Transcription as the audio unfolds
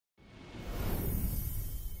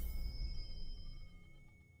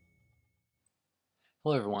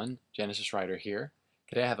Hello everyone, Genesis Rider here.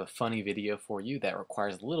 Today I have a funny video for you that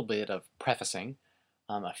requires a little bit of prefacing.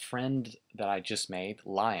 A friend that I just made,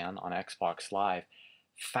 Lion, on Xbox Live,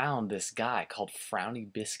 found this guy called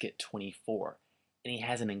Frowny Biscuit 24, and he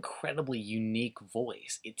has an incredibly unique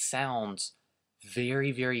voice. It sounds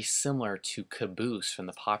very, very similar to Caboose from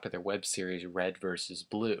the popular web series Red vs.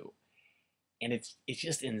 Blue. And it's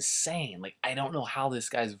just insane. Like, I don't know how this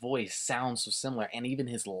guy's voice sounds so similar, and even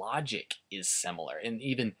his logic is similar, and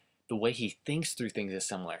even the way he thinks through things is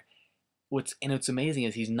similar. What's amazing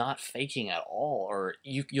is he's not faking at all, or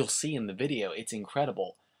you'll see in the video. It's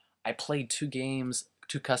incredible. I played two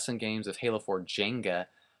custom games of Halo 4 Jenga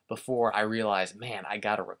before I realized, man, I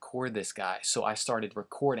gotta record this guy. So I started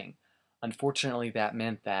recording. Unfortunately, that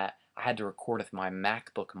meant that I had to record with my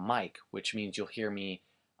MacBook mic, which means you'll hear me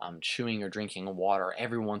chewing or drinking water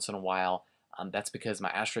every once in a while. That's because my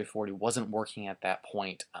Astro A40 wasn't working at that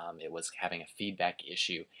point. It was having a feedback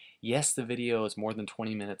issue. Yes, the video is more than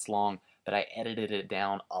 20 minutes long, but I edited it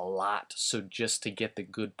down a lot, so just to get the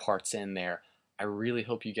good parts in there. I really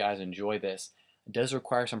hope you guys enjoy this. It does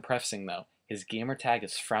require some prefacing though. His gamer tag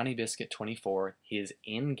is FrownyBiscuit24. His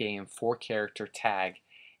in-game 4-character tag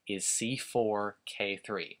is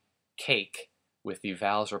C4K3. Cake, with the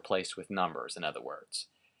vowels replaced with numbers, in other words.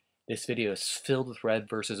 This video is filled with Red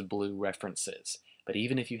vs. Blue references, but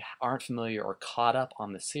even if you aren't familiar or caught up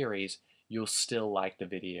on the series, you'll still like the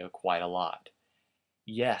video quite a lot.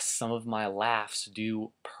 Yes, some of my laughs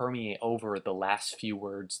do permeate over the last few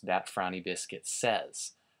words that Frowny Biscuit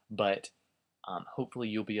says, but hopefully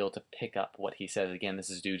you'll be able to pick up what he says. Again,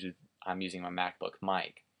 this is due to I'm using my MacBook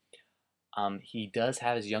mic. He does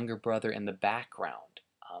have his younger brother in the background,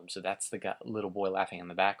 so that's the little boy laughing in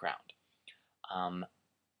the background.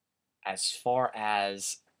 As far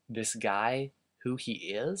as this guy, who he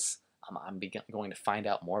is, I'm going to find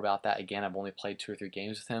out more about that. Again, I've only played 2 or 3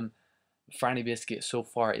 games with him. Frowny Biscuit so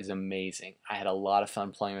far is amazing. I had a lot of fun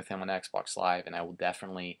playing with him on Xbox Live, and I will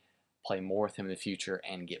definitely play more with him in the future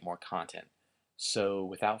and get more content. So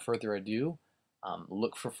without further ado,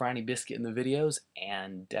 look for Frowny Biscuit in the videos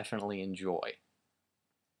and definitely enjoy.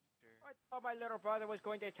 I thought my little brother was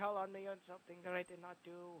going to tell on me on something that I did not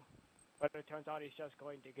do. But it turns out he's just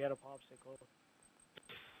going to get a popsicle.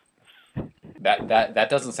 That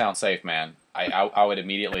doesn't sound safe, man. I would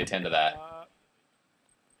immediately attend to that.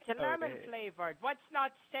 It's a lemon flavored. What's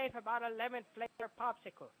not safe about a lemon flavored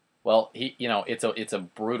popsicle? Well, it's a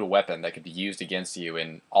brutal weapon that could be used against you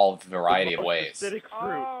in all variety of ways.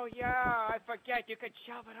 Oh yeah, I forget. You could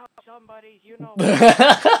shove it up somebody's, you know.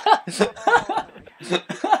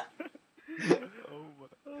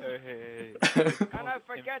 And I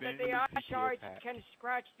forget that the eye shards can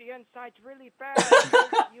scratch the insides really bad.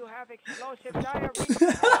 You have explosive diarrhea.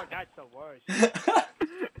 Oh, that's the worst. That's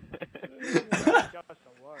just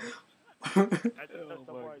the worst. That's just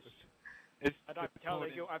the worst. And I'm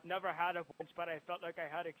telling you, I've never had it once, but I felt like I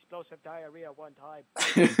had explosive diarrhea one time.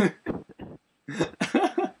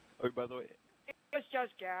 Oh, by the way, It's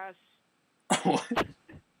just gas.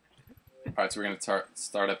 Alright, so we're gonna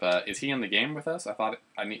start up. Is he in the game with us?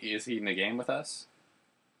 Is he in the game with us?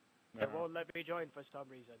 It won't let me join for some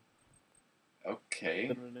reason.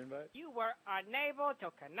 Okay. You were unable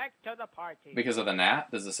to connect to the party. Because of the NAT?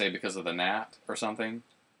 Does it say because of the NAT or something?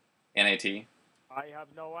 NAT? I have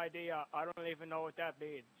no idea. I don't even know what that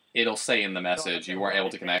means. It'll say in the message you weren't able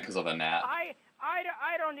to connect because of the NAT. I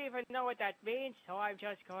don't even know what that means, so I'm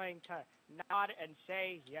just going to nod and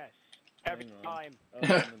say yes. Every time.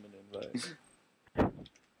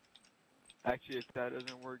 Actually, if that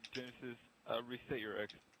doesn't work, Genesis, reset your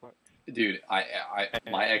Xbox. Dude,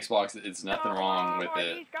 my Xbox, it's nothing wrong with Are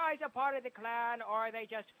it. these guys a part of the clan, or are they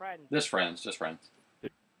just friends? Just friends, just friends.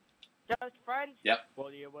 Just friends? Yep. Well,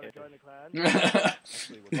 do you want to join the clan?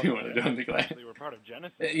 You want to join the clan? Actually, we're part of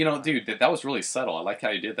Genesis. You know, dude, that was really subtle. I like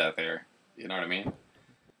how you did that there. You know what I mean?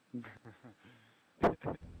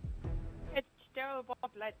 It still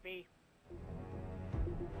won't let me.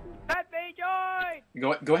 Let me join!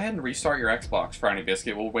 Go ahead and restart your Xbox, Frowny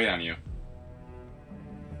Biscuit. We'll wait on you.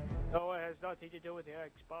 No, it has nothing to do with the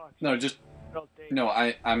Xbox. No, just no.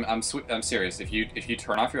 I'm serious. If you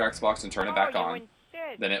turn off your Xbox and turn it back on,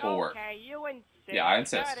 then it will work. Okay, you insist. Yeah, I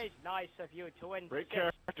insist. That is nice of you to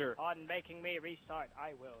insist on making me restart.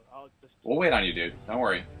 I will. I'll just. We'll wait on you, dude. Don't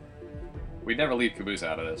worry. We'd never leave Caboose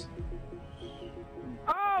out of this.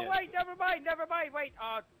 Oh wait, never mind. Wait.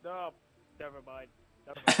 No, never mind.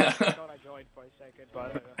 I thought I joined for a second,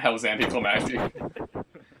 but. That was anticlimactic.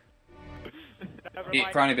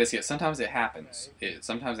 Frowny Biscuit. Sometimes it happens.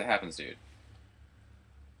 Sometimes it happens, dude.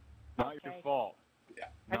 Not your fault. Yeah.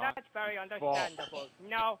 And that's very understandable.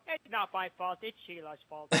 No, it's not my fault. It's Sheila's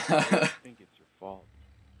fault. I think it's your fault.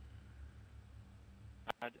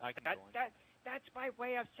 I can go on. That's my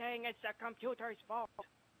way of saying it's the computer's fault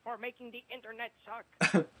for making the internet suck.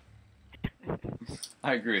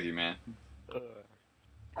 I agree with you, man.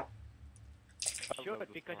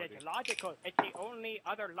 Should, because it's logical. It's the only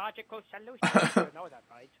other logical solution. You know that,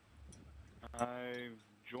 right? I've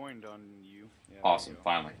joined on you. Yeah, Awesome,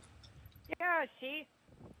 finally. Yeah, see?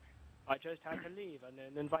 I just had to leave and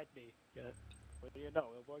then invite me. Yeah. What do you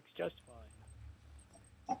know? It works just fine.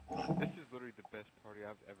 This is literally the best party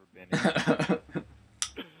I've ever been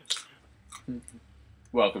in.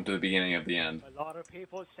 Welcome to the beginning of the end. A lot of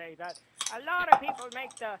people say that. A lot of people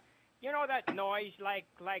make the, you know, that noise like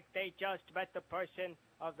they just met the person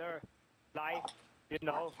of their life, you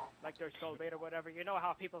know, like their soulmate or whatever. You know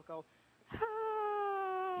how people go, You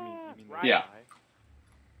mean right? Yeah.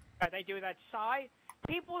 They do that sigh.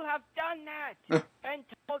 People have done that and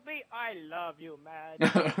told me, I love you,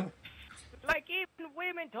 man. Like even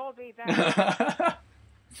women told me that.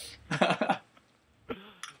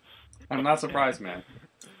 I'm not surprised, man.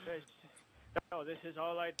 No, this is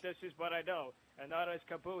what I know. And that is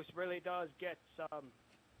Caboose really does get some.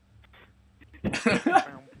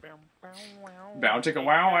 Bow chicka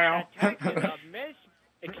wow wow. A miss,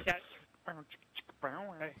 except.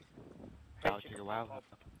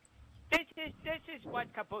 This is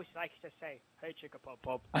what Caboose likes to say. Hey, chicka pop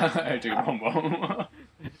pop. Hey, chicka bum bum.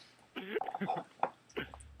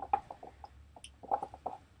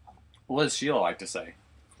 What does Sheila like to say?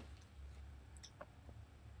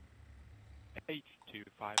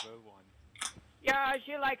 H2501. Yeah,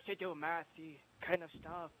 she likes to do mathy kind of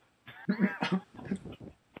stuff.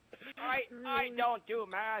 I don't do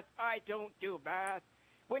math. I don't do math.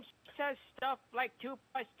 When she says stuff like 2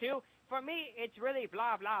 plus 2, for me, it's really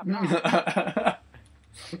blah, blah, blah.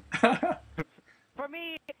 For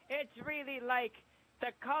me, it's really like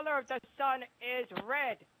the color of the sun is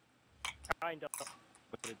red. Kind of.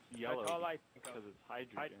 But it's yellow That's all I think because of. it's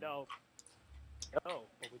hydrogen. I know. Oh,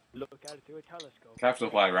 but we look at it through a telescope. Capture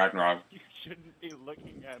the flag, Ragnarok. You shouldn't be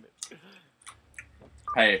looking at it.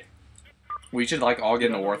 Hey, we should like all get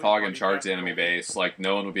in a Warthog and charge the enemy base. Like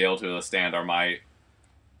no one would be able to withstand our might.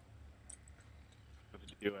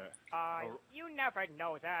 Let's do it. You never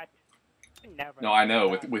know that. You never No, I know.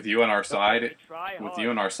 that. With you on our side, Try with hard. you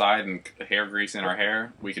on our side and hair grease in our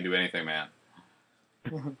hair, we can do anything, man.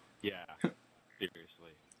 Yeah.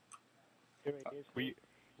 Seriously. Seriously. We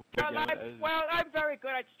Well, I'm very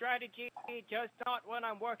good at strategy, just not when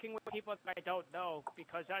I'm working with people that I don't know,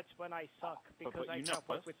 because that's when I suck, because I can't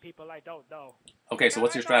work with people I don't know. Okay, so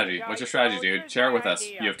what's your strategy? What's your strategy, dude? Share it with us.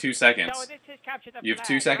 You have 2 seconds. So this is capture the You have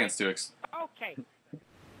 2 flag, seconds right? to Okay.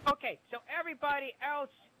 Okay, so everybody else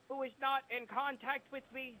who is not in contact with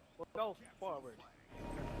me will go forward.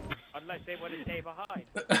 Unless they want to stay behind.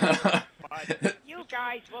 But you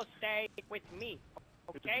guys will stay with me.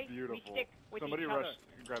 Okay? It's beautiful. We stick with Somebody each rush, other.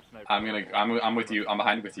 grab sniper. I'm with you. I'm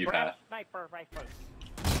behind with you, Grab Pat. sniper rifle.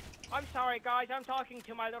 I'm sorry, guys. I'm talking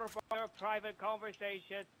to my little brother. Private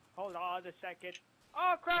conversation. Hold on a second.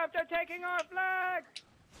 Oh crap! They're taking our flag.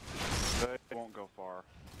 They won't go far.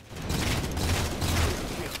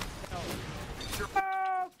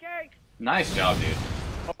 Okay. Nice job, dude.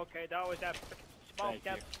 Okay, that was that. Smoke Thank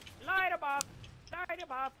them. Light them up. Light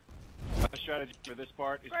them up. My strategy for this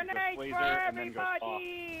part is to Grenade go for laser and then go off.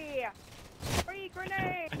 everybody! Free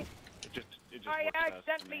grenade! It just I works best for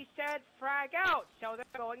accidentally me. said frag out, so they're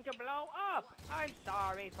going to blow up. I'm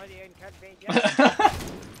sorry for the inconvenience.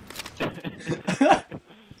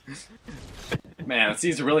 Man, it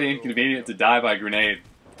seems really inconvenient to die by grenade.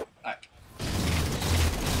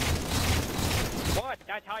 What?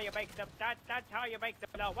 That's how you make them. That's how you make them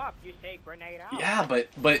blow up. You say grenade out. Yeah, but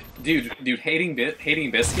dude, hating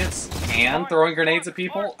biscuits and throwing grenades at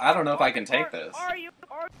people. I don't know if I can take this.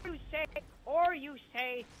 Or you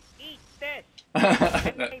say, eat this,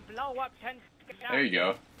 and they blow up 10 seconds out. There you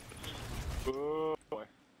go. Oh boy.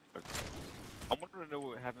 Okay. I want to know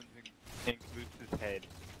what happens in Caboose's head.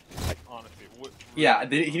 Like, honestly, what... Yeah,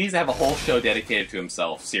 he needs to have a whole show dedicated to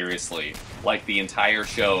himself, seriously. Like, the entire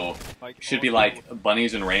show should be like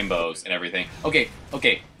bunnies and rainbows and everything. Okay,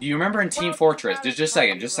 do you remember in Team Fortress, just a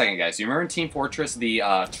second, guys. Do you remember in Team Fortress the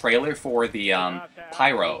trailer for the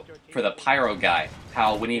Pyro guy?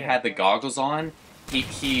 How when he had the goggles on,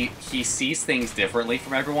 he sees things differently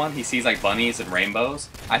from everyone. He sees like bunnies and rainbows.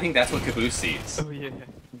 I think that's what Caboose sees. Oh, yeah.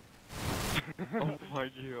 Oh my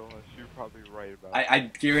gosh, you're probably right about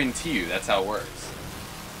I guarantee you that's how it works.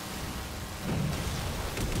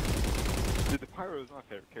 Dude, the Pyro is my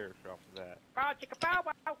favorite character off of that. Bow, chicka, bow,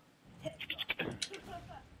 wow.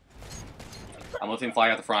 I'm lifting the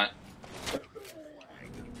flag out the front.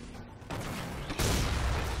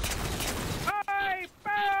 I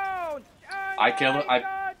found! I killed it.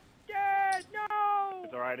 got dead! No!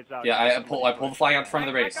 It's alright, it's out. Yeah, I pull the flag out the front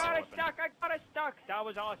of the base. I got it stuck. That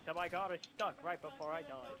was awesome. I got it stuck right before I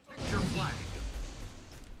died.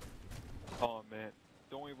 Oh man,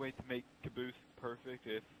 the only way to make Caboose perfect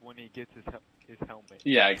is when he gets his helmet.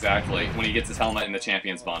 Yeah, exactly. When he gets his helmet in the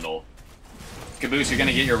Champions bundle. Caboose, you're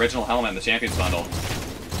gonna get your original helmet in the Champions bundle.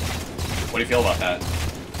 What do you feel about that?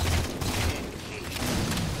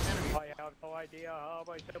 I have no idea how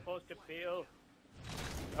am I supposed to feel.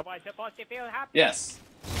 Am I supposed to feel happy? Yes.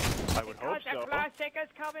 I would hope Because so. the classic is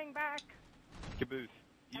coming back. Caboose,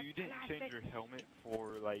 you didn't change your helmet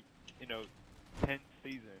for like, 10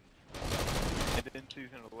 seasons. And then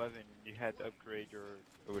season 11, you had to upgrade your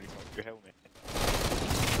helmet.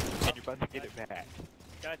 And you're about to get it back.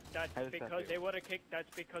 That's because they would have kicked.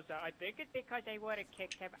 That's because I think it's because they would have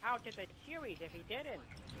kicked him out of the series if he didn't,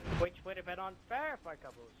 which would have been unfair for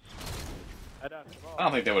Caboose. I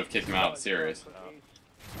don't think they would have kicked him out of the series.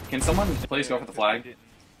 Can someone please go for the flag?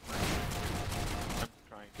 I'm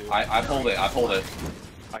trying to. I pulled it. I pulled it.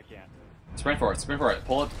 I can't. Sprint for it. Sprint for it.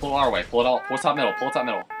 Pull it our way. Pull it all. Pull it top middle. Pull it top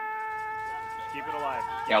middle. Just keep it alive.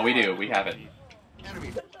 Yeah, we do. We have it. Can't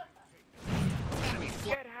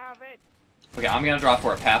have it. Okay, I'm gonna drop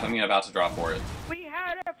for it. Path, I'm about to drop for it. We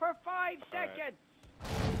had it for 5 seconds.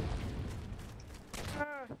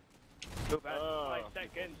 Too bad 5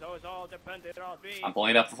 seconds. Those all depended on me. I'm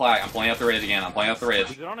pulling up the flag. I'm pulling up the ridge again. I'm pulling up the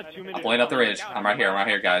ridge. Is it on a 2-minute? I'm pulling up the ridge. I'm right here. I'm right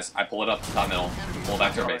here, guys. I pull it up to top middle. Pull it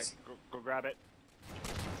back to our base. Go grab it.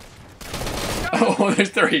 Oh, there's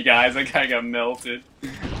 3 guys. That guy got melted.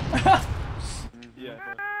 Yeah.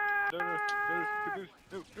 No.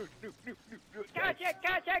 Catch it!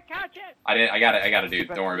 I got it, dude.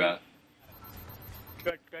 Don't worry about it.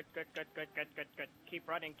 Good. Keep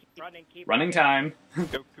running. Running time.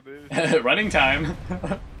 Go Caboose. Running time.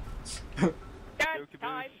 That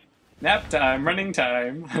time. Nap time. Running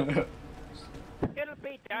time. It'll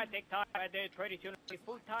be static time, and then pretty soon it'll be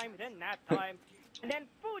food time, then nap time, and then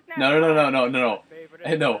food nap No.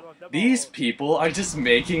 Hey, no. These people are just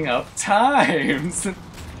making up times.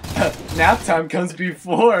 Nap time comes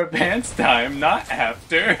before pants time, not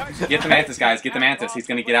after. Get the mantis, guys. Get the mantis. He's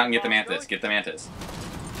gonna get out and get the mantis. Get the mantis.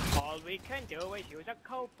 All we can do is use a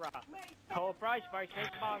cobra. Cobras versus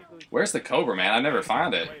mongoose. Where's the cobra, man? I never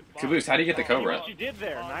found it. Caboose, how do you get the cobra? What you did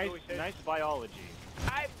there? Nice biology.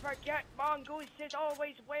 I forget mongooses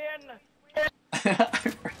always win. I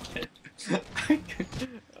forget.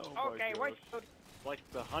 Okay, what's good? Like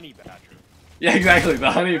the honey badger. Yeah, exactly.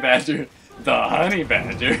 The honey badger. The honey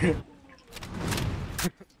badger.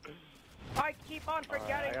 I keep on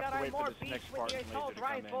forgetting I have that to I'm wait for more this beast next with part the laser assault to come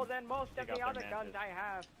rifle in. than most of Take the out other their guns mantis. I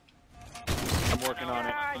have. I'm working on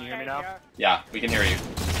it. Can you hear me now? Yeah, we can hear you.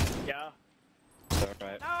 Yeah.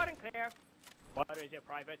 Alright. Loud and clear. What is it,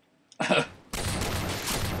 Private?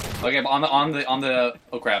 Okay, but on the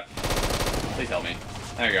oh crap. Please help me.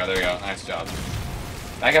 There you go. Nice job.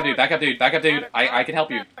 Back up dude. I can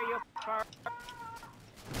help you.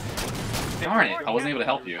 Darn it, I wasn't able to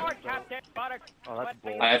help you. Oh, that's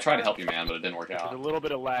bull. I tried to help you, man, but it didn't work There's a out. little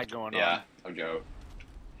bit of lag going on. Yeah, no joke.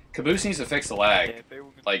 Caboose needs to fix the lag.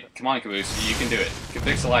 Like, come on, Caboose, you can do it. You can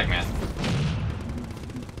fix the lag, man.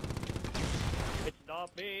 It's not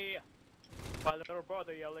me. My little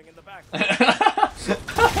brother yelling in the back.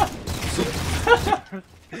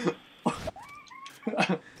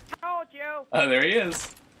 Told you. There he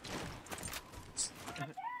is.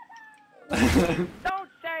 Don't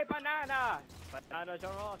say banana. Bananas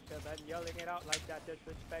are awesome, and yelling it out like that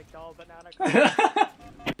disrespects all banana.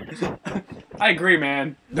 I agree,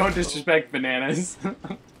 man. Don't disrespect bananas.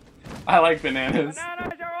 I like bananas.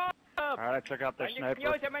 Bananas are awesome. Alright, I took out their And you sniper.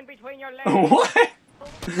 fuse them in between your legs. What?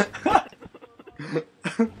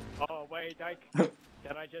 Oh wait,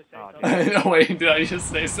 did I just say Oh, something? No, wait, did I just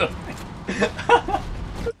say something?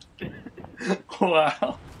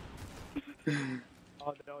 Wow.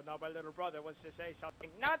 Oh no, now my little brother wants to say something.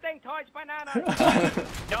 Nothing towards bananas.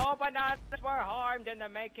 No bananas were harmed in the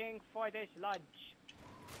making for this lunch.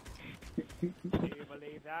 Do you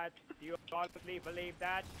believe that? Do you honestly believe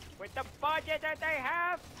that? With the budget that they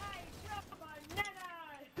have? I love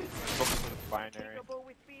bananas! Binary. Peekaboo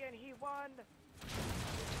with me and he won.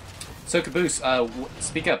 So Caboose,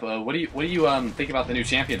 speak up. What do you think about the new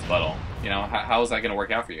Champions Bundle? You know, how is that going to work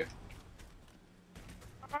out for you?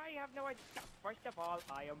 I have no idea. First of all,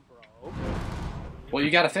 I am broke. Well,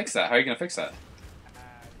 you got to fix that. How are you going to fix that?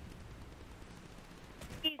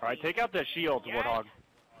 Easy. Alright, take out the shield, Get- Warthog.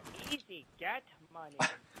 Easy, get money.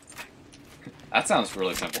 That sounds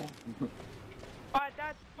really simple.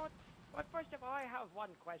 But first of all, I have one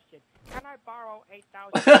question. Can I borrow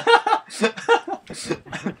 8,000?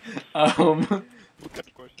 What kind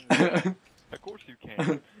of question is that? Of course you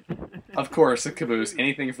can. Of course, a Caboose.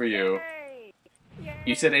 Anything for you. Yay! Yay!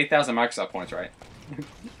 You said 8,000 Microsoft points, right?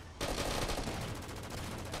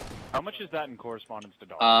 How much is that in correspondence to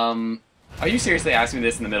dollars? Are you seriously asking me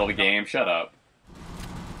this in the middle of the game? Shut up.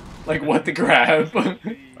 Like, what the crap? I'm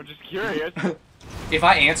just curious. If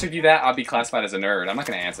I answered you that, I'd be classified as a nerd. I'm not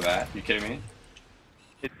gonna answer that. You kidding me?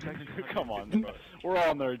 It's actually Come on, bro. We're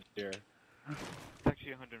all nerds here. It's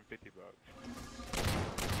actually 150 bucks.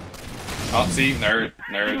 Oh, see? Nerd.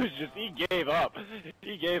 He Nerd. was just, he gave up.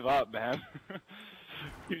 He gave up, man.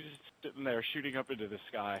 He was just sitting there shooting up into the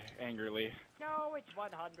sky angrily. No, it's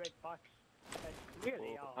 100 bucks. That's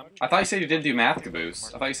really all. I thought you said you didn't do math,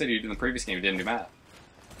 Caboose. I thought you said you in the previous game you didn't do math.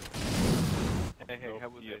 Hey, how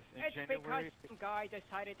was this? In It's because January? some guy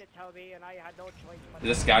decided to tell me, and I had no choice but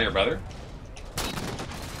Is this guy your brother?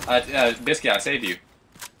 Biscuit, I saved you.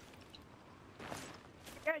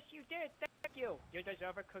 Yes, you did. Thank you. You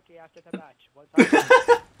deserve a cookie after the match.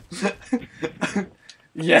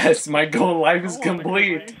 Yes, my goal in life is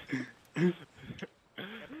complete. I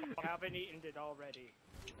haven't eaten it already.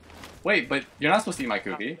 Wait, but you're not supposed to eat my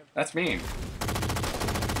cookie. That's mean.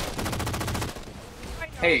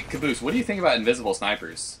 Hey, Caboose, what do you think about invisible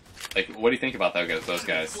snipers? Like, what do you think about those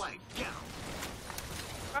guys?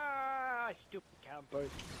 Ah, stupid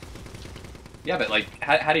campers. Yeah, but like,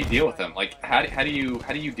 how do you deal with them? Like, how do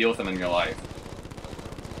you deal with them in your life?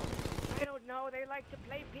 I don't know. They like to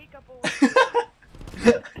play peekaboo.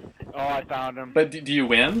 Oh, I found him. But do you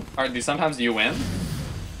win? Or sometimes do you win?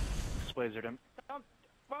 Blazered him.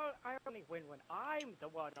 Well, I only win when I'm the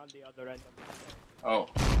one on the other end of the stick. Oh.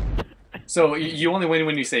 So you only win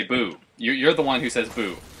when you say boo. You're the one who says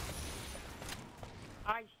boo.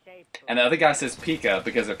 I say boo. And the other guy says Pika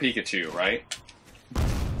because they're Pikachu, right?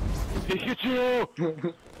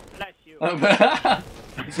 Pikachu! Bless you.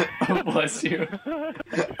 Oh, bless you.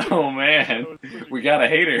 Oh man, we got a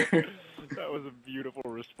hater. That was a beautiful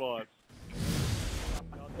response.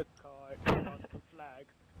 Not the car, not the flag.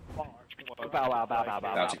 Bow, wow, bow, bow, bow,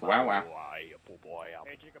 Bow, bow, chicka, wow, wow. boy.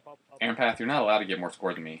 Aaron Path, you're not allowed to get more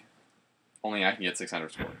score than me. Only I can get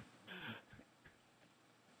 600 score.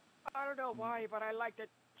 I don't know why, but I like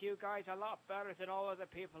you guys a lot better than all of the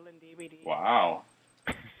people in DVD. Wow.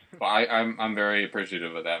 Well, I'm very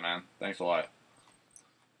appreciative of that, man. Thanks a lot.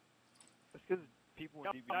 That's because people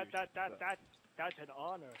No, in DBU that's an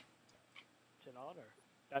honor. It's an honor.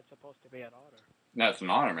 That's supposed to be an honor. No, it's an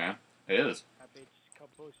honor, man. It is. That means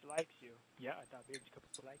Caboose likes you. Yeah, that means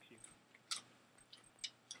Caboose likes you.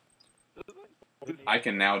 I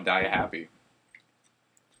can now die happy.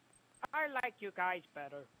 I like you guys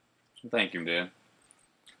better. Thank you, dude.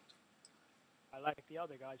 I like the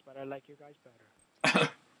other guys, but I like you guys better.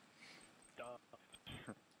 Duh.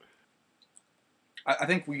 I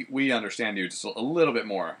think we understand you just a little bit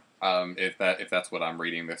more. If that's what I'm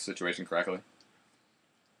reading the situation correctly.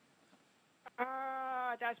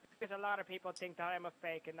 That's because a lot of people think that I'm a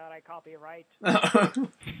fake and that I copyright.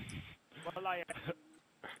 Well, I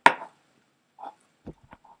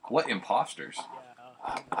What imposters?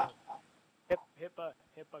 yeah,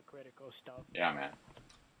 hypocritical stuff. Yeah, man.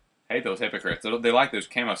 Hate those hypocrites. They like those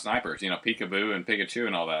camo snipers, you know, Peekaboo and Pikachu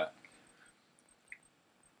and all that.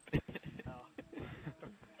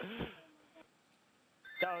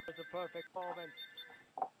 That was a perfect moment.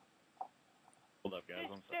 Hold up, guys.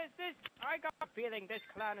 I got a feeling this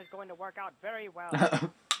clan is going to work out very well.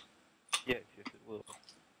 Yes, it will.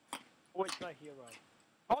 Who is the hero?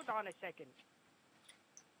 Hold on a second.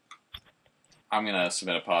 I'm gonna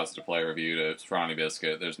submit a positive player review to Stronny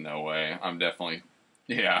Biscuit. There's no way. I'm definitely,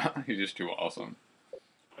 yeah, he's just too awesome.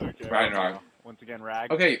 Okay. Ragnarok. Once again,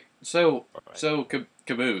 Rag. Okay, so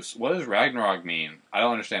Caboose, what does Ragnarok mean? I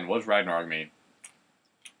don't understand. What does Ragnarok mean?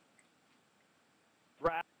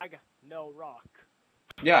 Rag, no rock.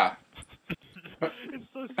 Yeah. It's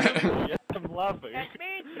so simple. Yes, I'm laughing. It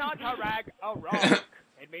means not to rag a rock.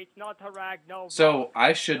 It means not to rag no rock. So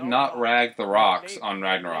I should not rag the rocks on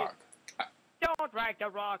Ragnarok. Don't rag the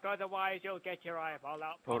rock, otherwise you'll get your eyeball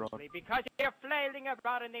out Hold on. probably because you're flailing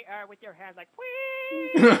about in the air with your hands like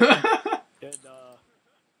whee.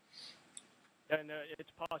 Then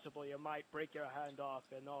it's possible you might break your hand off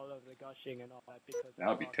and all of the gushing and all that because That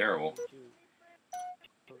would be terrible.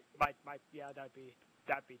 Yeah,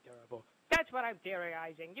 that'd be terrible. That's what I'm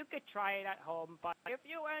theorizing. You could try it at home, but if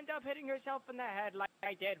you end up hitting yourself in the head like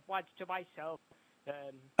I did once to myself,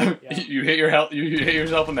 then yeah. You hit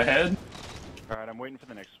yourself in the head? Alright, I'm waiting for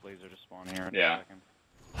the next blazer to spawn here in Yeah. a second.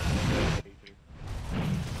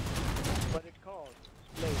 What it's called?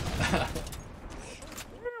 Blazer.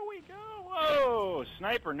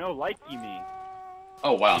 sniper no likey me.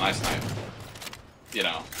 Oh wow, nice snipe. You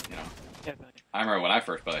know. Yeah, I remember when I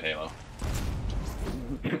first played Halo.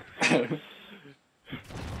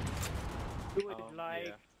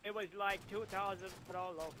 It was like 2000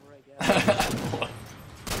 all over again.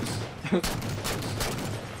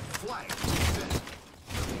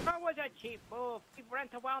 That was a cheap move. He went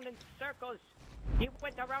around in circles. He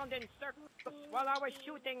went around in circles while I was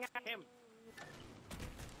shooting at him.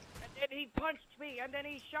 And then he punched me, and then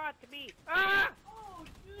he shot me. Ah!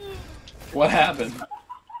 What happened?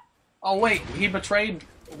 Oh wait, he betrayed.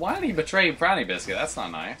 Why did he betray Frowny Biscuit? That's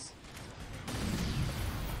not nice.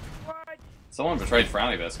 What? Someone betrayed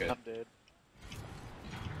Frowny Biscuit. I'm dead.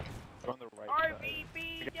 On the right side.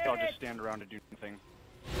 RVB I did guess I'll just it! stand around and do nothing.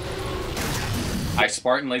 I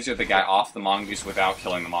Spartan lasered the guy off the mongoose without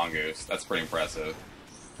killing the mongoose. That's pretty impressive.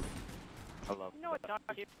 I love You know what, that.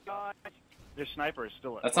 guys? Their sniper is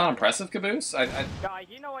still at That's not impressive, Caboose. Guys,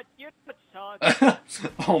 you know what? You suck.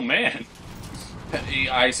 Oh man.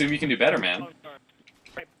 I assume you can do better, man.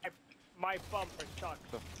 My bumper sucks.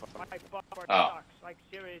 My bumper Oh. sucks. Like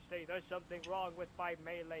seriously, there's something wrong with my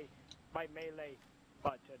melee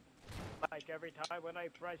button. Like every time when I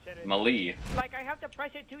press it, Melee. like I have to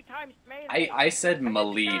press it 2 times melee. I said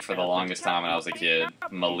melee for the longest time when I was a kid.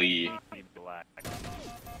 Melee. black.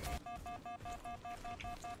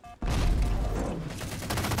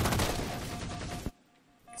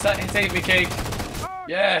 Save me, Cake. Oh,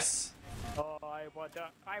 Yes. Oh, I wanted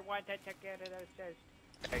to get an assist.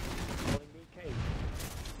 Cake, calling me Cake.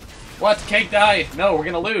 What? Cake die? No, we're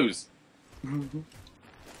gonna lose. Oh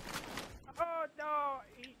no,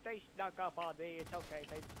 they snuck up on me. It's okay.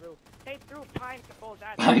 They threw pineapples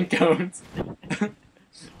at me. Pine cones.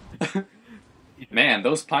 Man,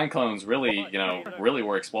 those pine cones really, really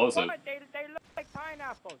were explosive. But they look like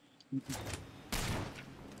pineapples.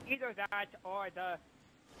 Either that or the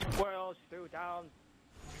squirrels threw down.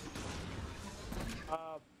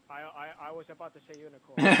 I was about to say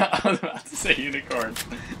unicorn. I was about to say unicorn.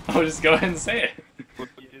 I'll just go ahead and say it.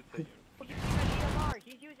 You did say He's using DMR.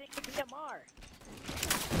 He's using DMR.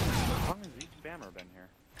 How long has each spammer been here?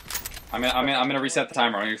 I'm gonna reset the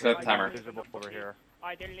timer. I'm gonna reset the timer. Visible over here.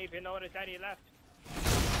 I didn't even notice that he left.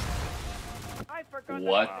 I forgot.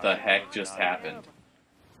 What the heck just happened?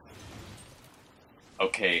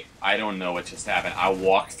 Okay, I don't know what just happened. I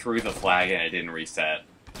walked through the flag and it didn't reset.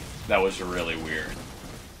 That was really weird.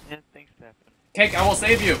 Yeah, things happen. Cake, I will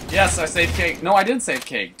save you! Yes, I saved Cake. No, I didn't save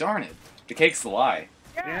Cake. Darn it. The cake's the lie.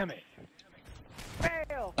 Yeah. Damn it.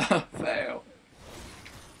 Fail. Fail.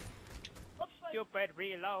 Stupid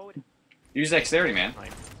reload. Use dexterity, man.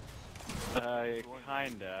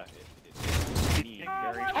 Kinda. Very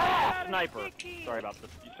sniper. Sorry about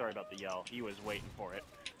the yell. He was waiting for it.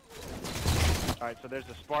 Alright, so there's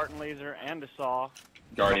a Spartan laser and a saw.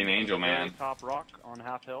 Guardian Angel, man. Very top rock on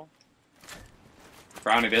half hill.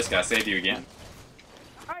 Frowny Biscuit, I saved you again.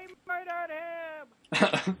 I murdered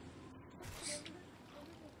him.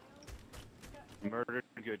 Murdered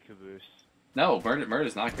good Caboose. No,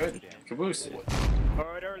 murder's not good. Caboose.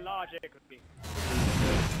 Murder logically.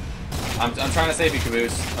 I'm trying to save you,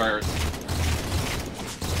 Caboose. Or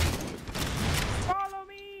Follow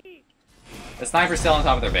me. the sniper's still on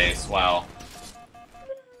top of their base. Wow.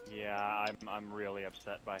 Yeah, I'm really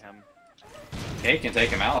upset by him. Cake can take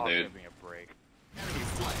him out, Oh, dude. give me a break.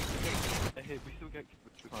 Hey, we still got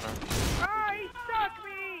Caboose on our... Ah, he stuck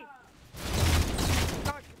me.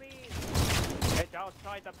 It's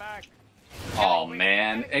outside the back. Oh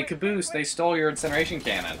man. Hey Caboose, they stole your incineration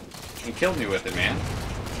cannon and killed me with it, man.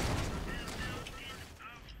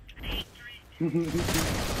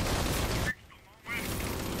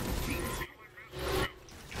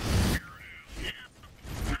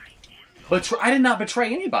 But I did not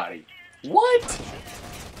betray anybody. What?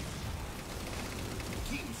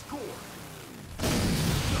 Team score.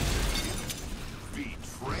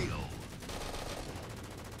 Betrayal.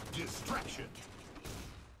 Distraction.